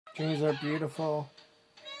Dreams are beautiful.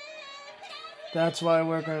 That's why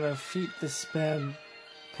we're going to defeat this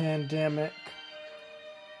pandemic.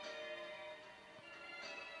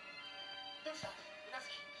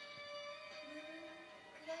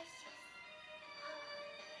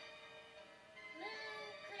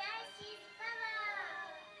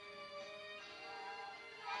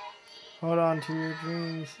 Hold on to your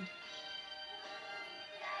dreams.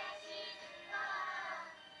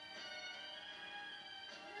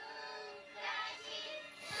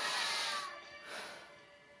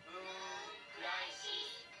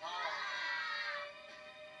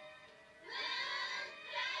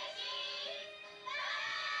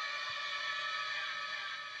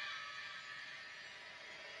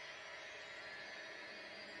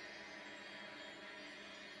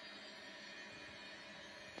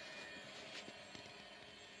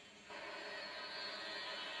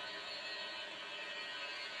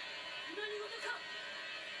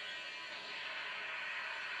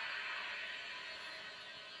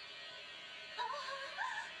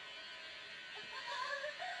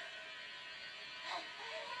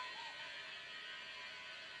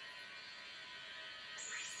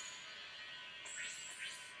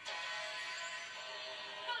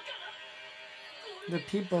 The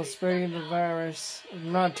people spreading the virus,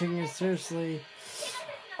 not taking it seriously,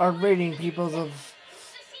 are raiding people of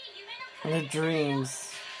the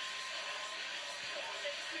dreams.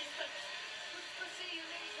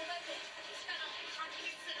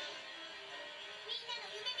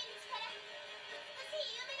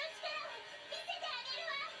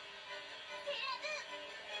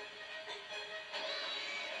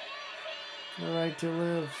 The right to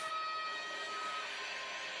live.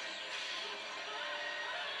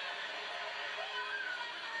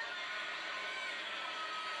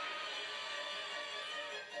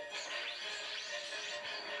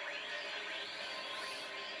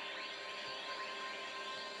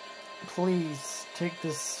 Please take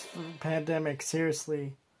this pandemic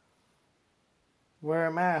seriously. Wear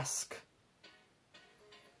a mask.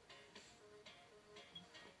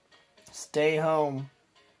 Stay home.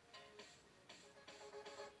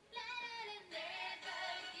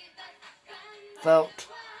 Vote.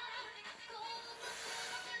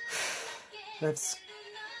 That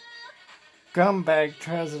scumbag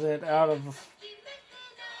president out of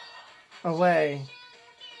away.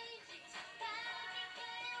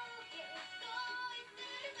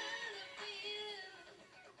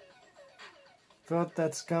 Vote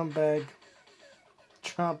that scumbag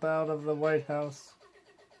Trump out of the White House.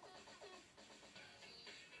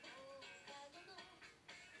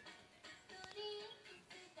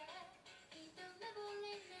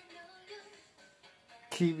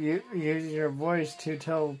 Keep using your voice to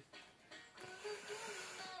tell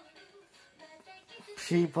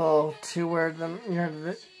people to wear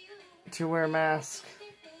masks.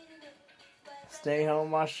 Stay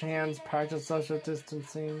home, wash hands, practice social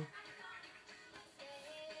distancing.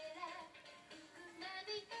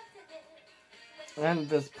 End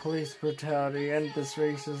this police brutality, end this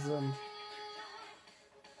racism.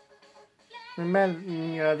 And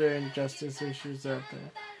many other injustice issues out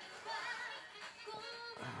there.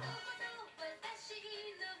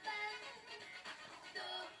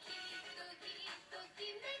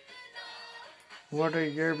 What are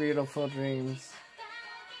your beautiful dreams?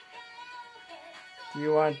 Do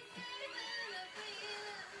you want...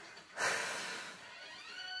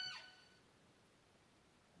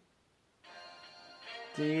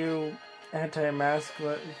 Do you anti-mask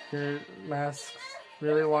your masks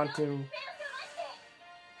really want to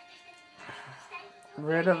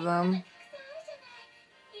rid of them?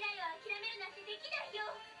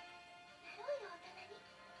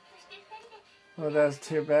 Well, that's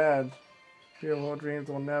too bad. Beautiful dreams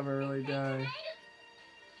will never really die.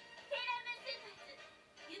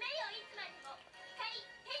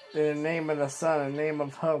 In the name of the sun, in the name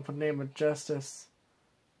of hope, in the name of justice,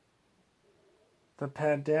 the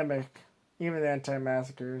pandemic, even the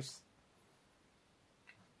anti-maskers,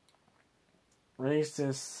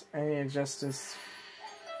 racists, any injustice,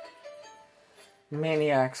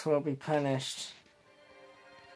 maniacs will be punished.